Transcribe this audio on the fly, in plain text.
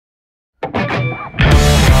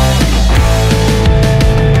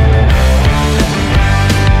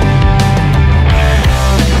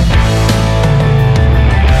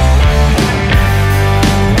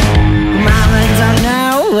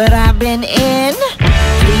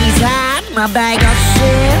my bag of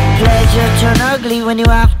sin. Pleasure turn ugly when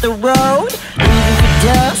you're off the road, leaving for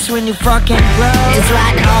dust when you fucking roll. It's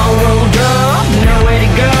like all rolled up, nowhere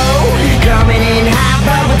to go. Coming in hot,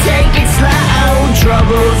 but we'll take it slow.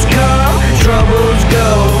 Troubles come, troubles go.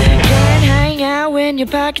 Can't hang out when your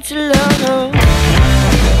pockets are low.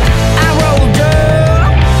 I rolled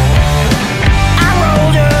up, I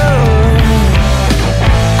rolled up,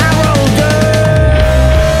 I rolled up.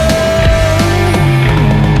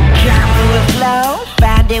 Come with the flow,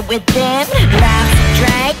 find it within. Life's a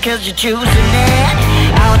drag, cause you're choosing it.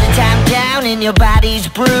 All the time down and your body's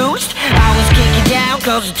bruised. Always kick you down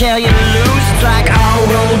cause I tell you to lose. It's like all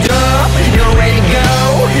rolled up, nowhere to go.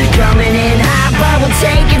 Coming in hot but we'll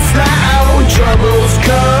take it slow. Troubles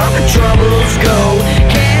come, troubles go.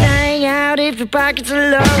 Can't hang out if your pockets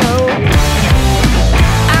are low.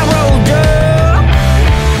 I rolled up,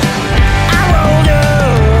 I rolled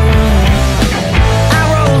up, I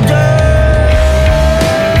rolled up.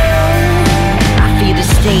 I feel the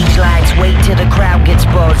stage lights, wait till the crowd gets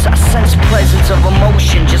buzzed. I sense presence of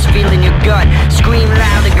emotion, just feeling your gut. Scream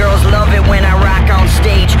loud, the girls love it when I rock on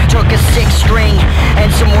stage. Took a 6-string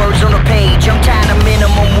and some words on a page. I'm tired of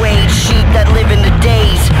minimum wage, sheep that live in the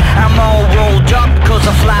days. I'm all rolled up cause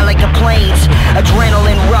I fly like the planes.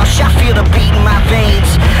 Adrenaline rush, I feel the beat in my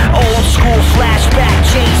veins. Old school flashback,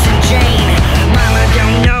 Jason Jane. Mama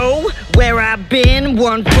don't know where I've been.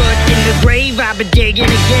 1 foot in the grave, I've been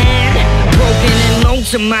digging again. Broken and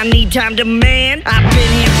lonesome, I need time to man. I've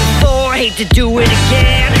been here before, hate to do it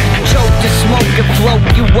again. Choke to smoke and float,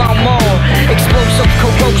 you want more. Explosive,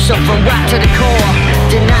 corrosive, and right to the core.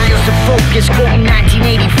 Denial's the focus, quoting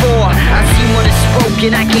 1984. I see what is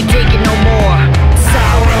spoken, I can't take it no more.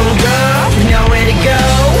 Rolled up, nowhere to go.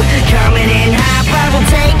 Coming in hot, but we'll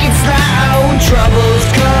take it slow. Troubles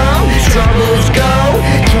come, troubles go.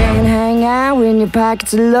 Can't hang out when your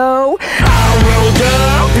pockets are low. All rolled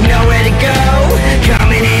up, nowhere to go.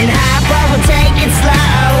 Coming in hot, but we'll take it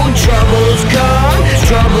slow. Troubles come,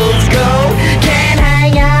 troubles go. Can't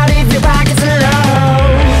hang out if your pockets are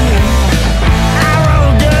low. I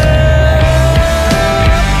rolled up,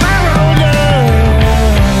 I rolled up,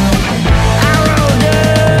 I rolled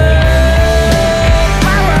up,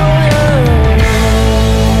 I rolled up.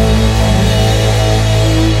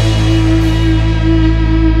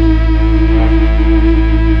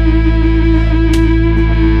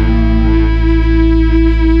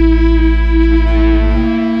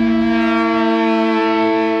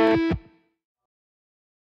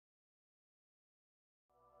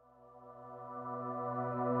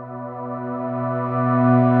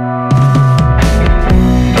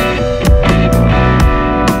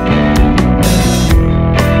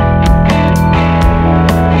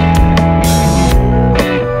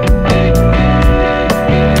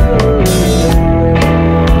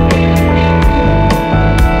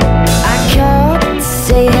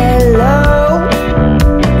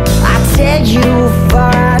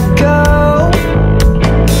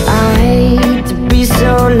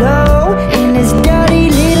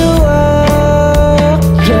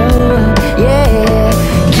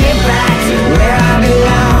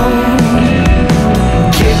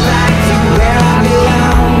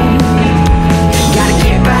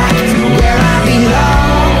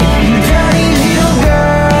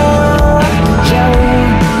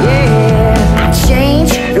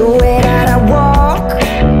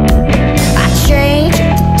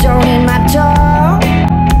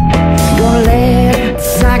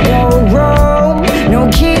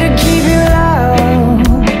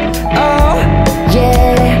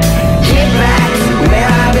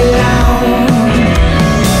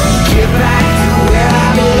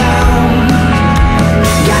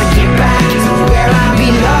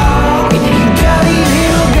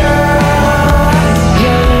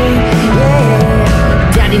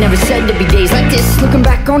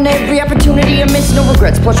 On every opportunity I miss, no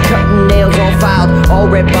regrets. Plus cutting nails all filed, all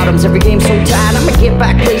red bottoms, every game so tired. I'ma get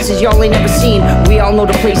back places y'all ain't never seen. We all know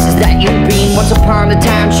the places that you've been. Once upon a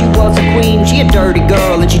time she was a queen. She a dirty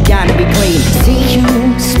girl and she dying to be clean. See you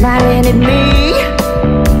smiling at me,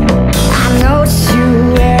 I know it's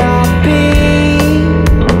you where I'll be.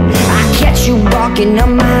 I catch you walking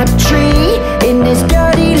on my tree in this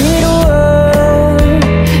dirty little world.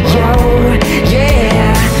 Yo,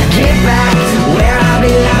 yeah, get back where I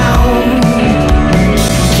belong.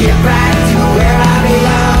 Get back to where I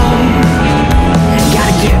belong.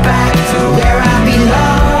 Gotta get back to where I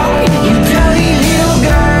belong. You dirty little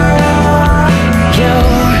girl. Yo,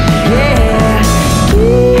 yeah.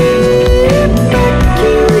 Get back,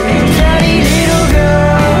 you dirty little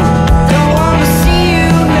girl. Don't wanna see you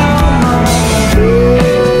no more.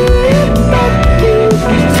 Get back.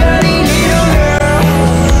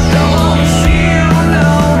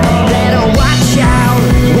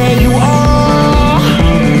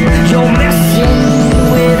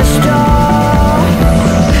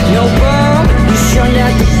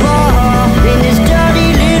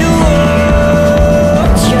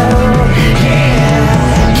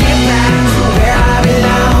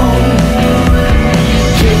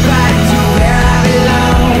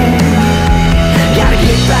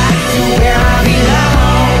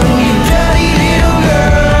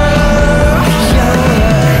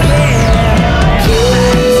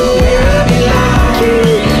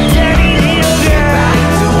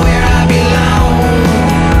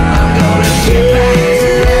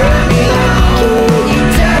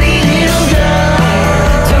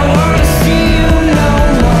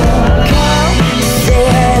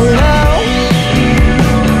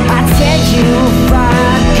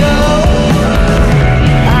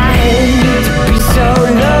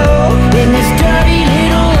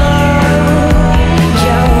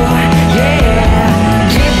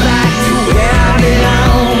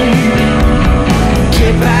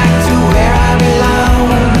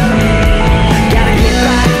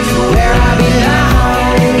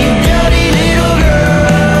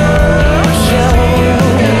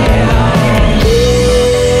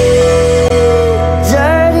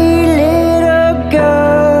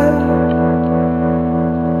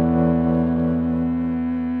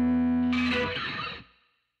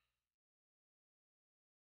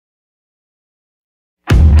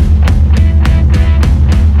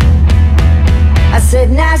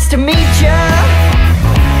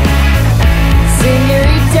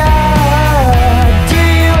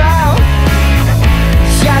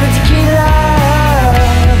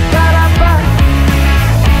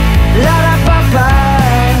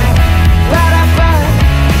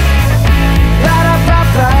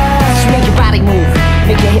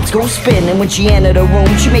 hips go spin, and when she entered the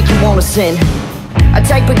room, she make you wanna sin. A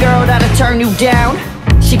type of girl that'll turn you down.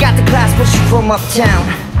 She got the class, but she from uptown.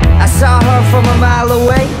 I saw her from a mile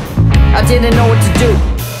away. I didn't know what to do,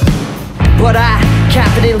 but I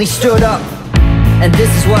confidently stood up, and this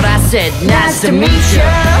is what I said. Nice to meet ya,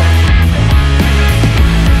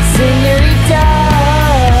 señorita.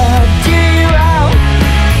 Do you out?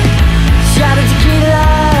 Shot of tequila.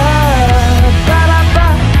 Ba-da-ba,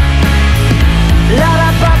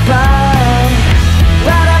 la-da-ba-ba,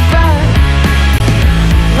 ba-da-ba,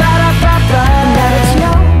 ba-da-ba-ba. Now that you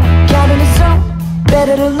know, got in the zone,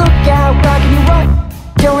 better to look out, rockin' you up.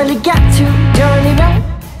 Don't really got to, don't really know.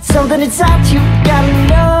 Something inside you, gotta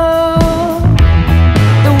know.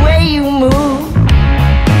 The way you move,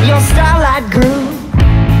 your starlight groove,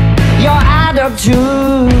 you're out of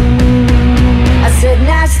tune. I said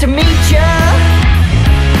nice to meet ya,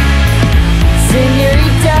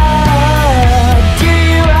 señorita. Do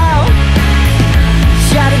you out?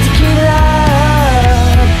 Shot of tequila.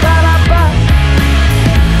 Ba-da-ba,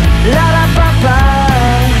 la-da-ba-ba,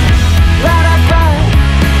 ba-da-ba,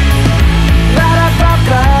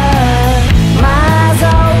 ba-da-ba-ba. My eyes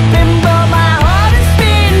open, but my heart has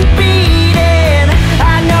been beating.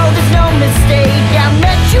 I know there's no mistake, I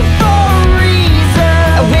met you for a reason.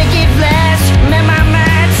 A wicked flash, met my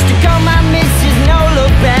match. To call my missus, no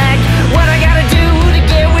look back. What I gotta do to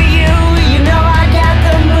get with you? You know I got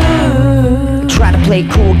the mood. Try to play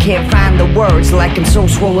cool, can't find the words. Like I'm so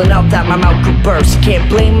swollen up that my mouth could burst. Can't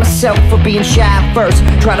blame myself for being shy at first.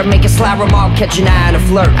 Try to make a sly remark, catch an eye and a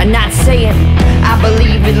flirt. I'm not saying I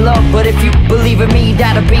believe in love, but if you believe in me,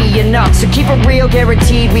 that'll be enough. So keep it real,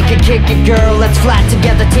 guaranteed we can kick it, girl. Let's fly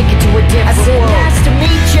together, take it to a different world. I said nice to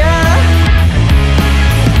meet ya,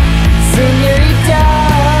 señorita.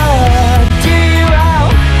 Do you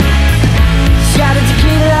out? Shot of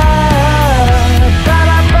tequila.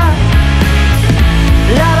 Ba-da-ba,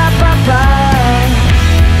 la-da-ba-ba,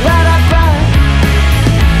 ba-da-ba,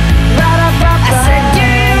 ba-da-ba-ba. I said do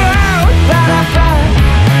you out? Ba-da-ba,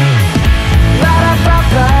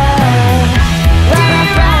 ba-da-ba-ba,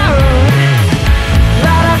 ba-da-ba,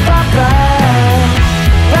 ba-da-ba-ba,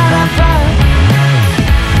 ba-da-ba,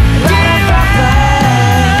 ba-da-ba-ba,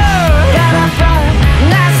 ba-da-ba.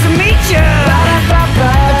 Nice to meet ya. Ba-da-ba-ba.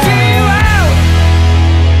 Do you out?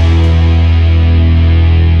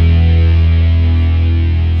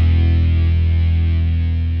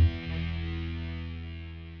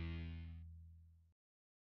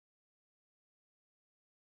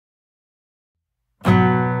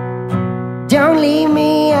 Don't leave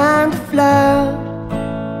me on the floor.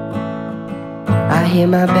 I hear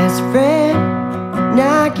my best friend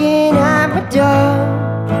knocking at my door.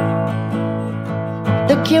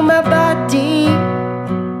 They'll kill my body,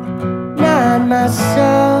 not my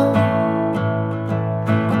soul.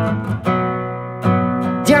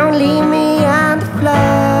 Don't leave me on the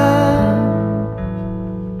floor.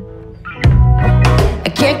 I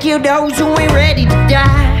can't kill those who ain't ready to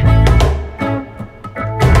die.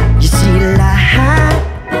 You see the light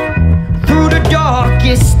through the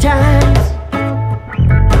darkest times.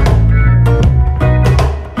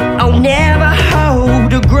 I'll never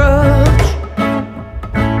hold a grudge.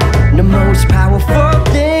 The most powerful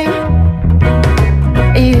thing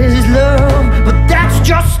is love, but that's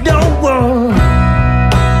just no one.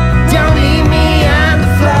 Don't leave me on the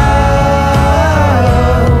floor.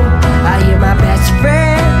 I hear my best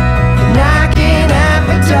friend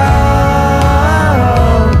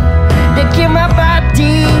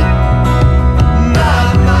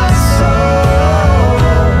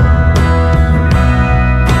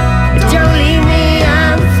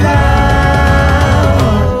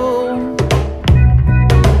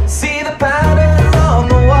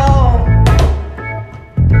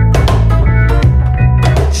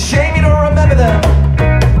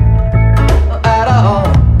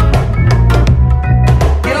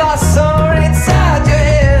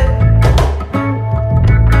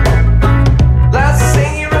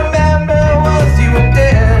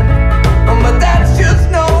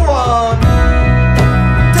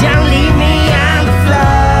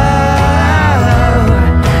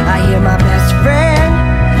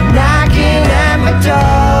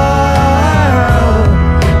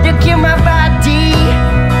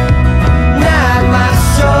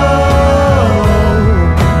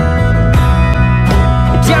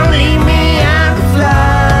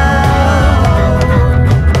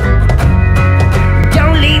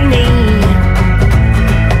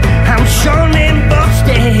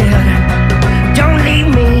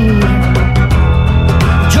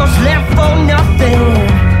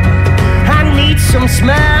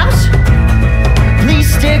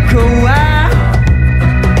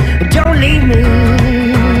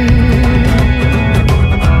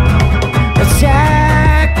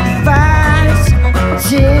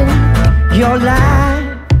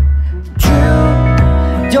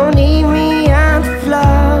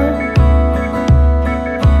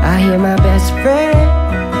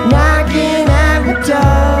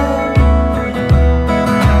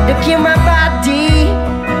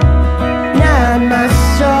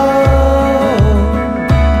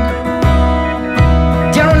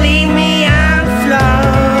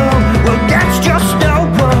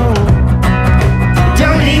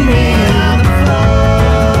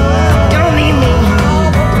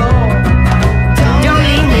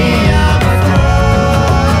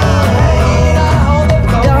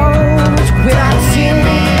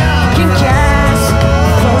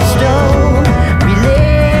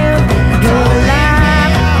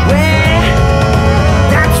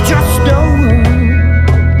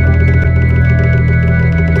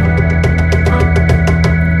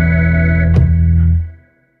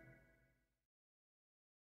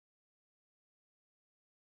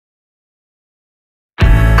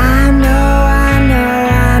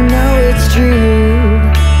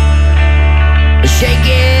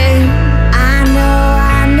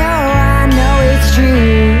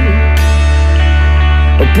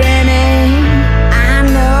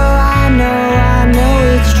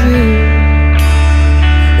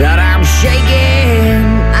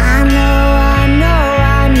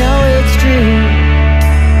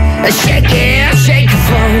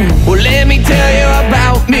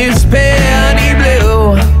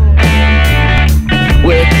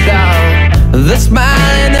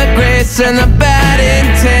malice and the bad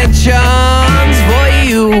intentions for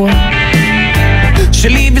you.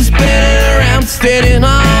 She'll leave you spinning around, standing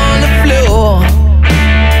on the floor.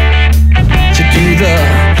 She'll do the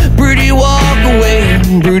broody walk away,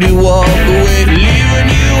 leaving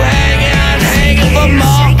you hanging for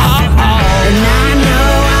more. And I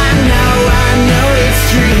know it's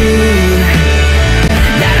true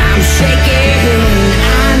that I'm shaking.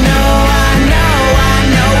 I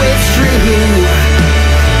know it's true.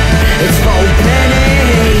 It's for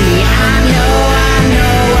penny. I know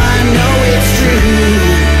it's true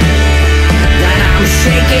that I'm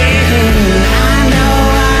shaking. I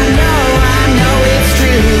know it's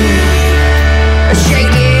true.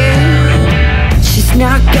 Shaking. She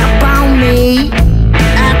snuck up on me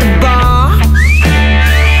at the bar.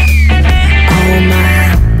 All my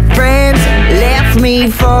friends left me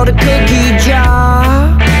for the cookie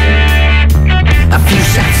jar. A few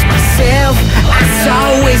shots myself, I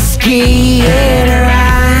saw whiskey in her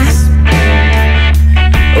eyes.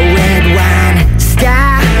 A red wine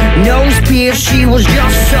star, nose pierce, she was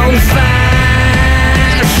just so fine.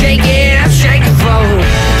 Shaking for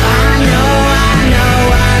I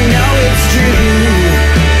know it's true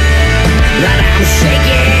that I'm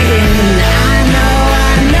shaking.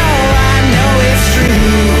 I know it's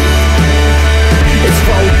true. It's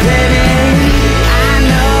for penny. I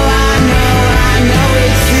know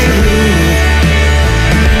it's true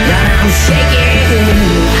that I'm shaking.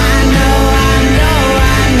 I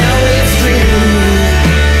know it's true.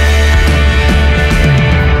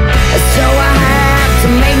 So I have to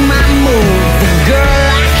make my move. A girl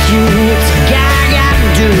like you, it's a guy I gotta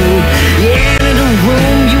do. Yeah, in the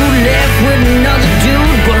room you left with another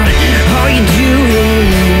dude, but all you do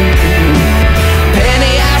is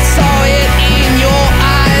Penny, I saw it in your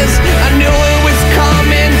eyes. I knew it was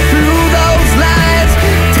coming through those lies.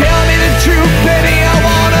 Tell me the truth, Penny, I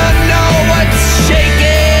wanna know what's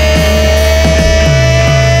shaking.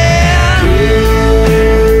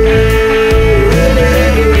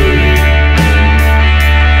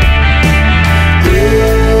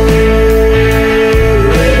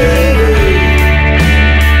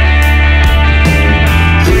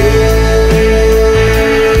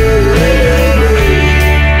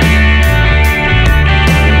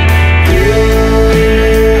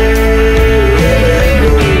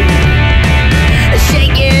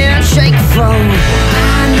 Shaking for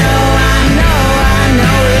I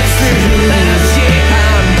know it's true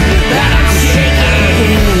that I'm shaking.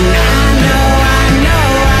 I know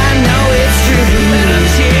it's true that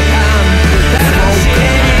I'm shaking.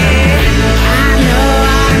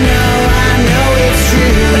 I know it's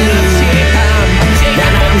true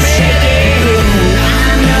that I'm shaking.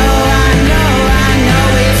 I know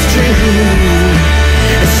it's true.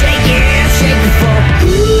 Shaking for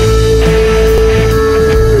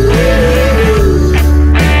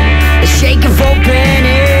shaking for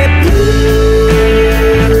penny.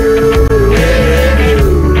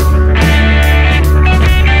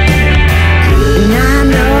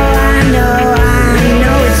 And I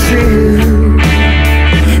know it's true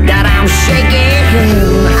that I'm shaking.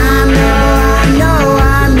 I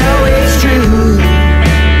know it's true.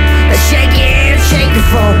 Shaking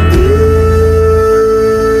for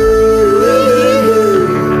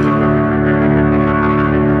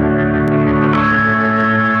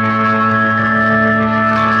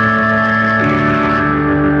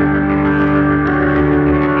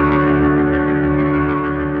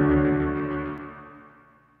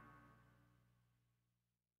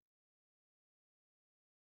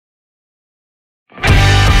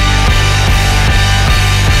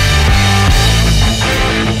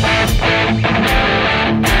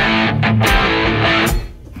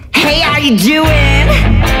Hey, how you doing?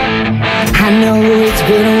 I know it's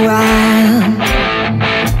been a while.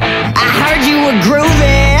 I heard you were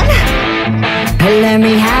grooving. Let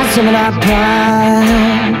me have some of that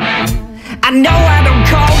pie. I know I don't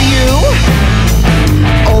call you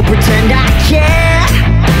or pretend I care,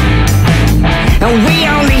 and we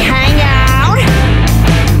only hang out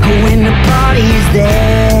when the party's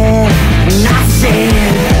there. And I said,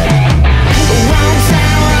 wrong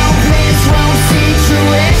time, wrong place, wrong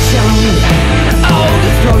situation. Oh,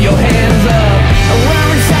 just throw your hands up.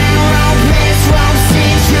 Wrong time, wrong place, wrong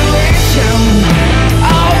situation.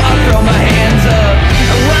 Oh, I'll throw my hands up.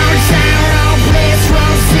 Wrong time, wrong place, wrong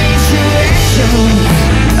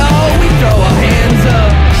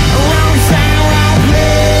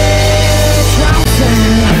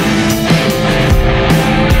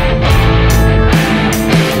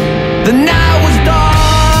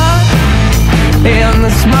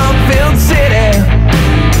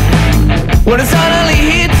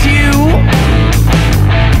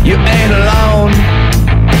you ain't alone.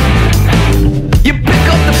 You pick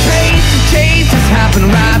up the pace, the change has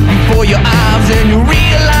happened right before your eyes, and you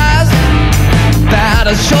realize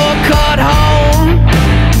that a shortcut home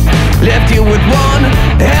left you with one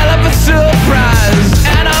hell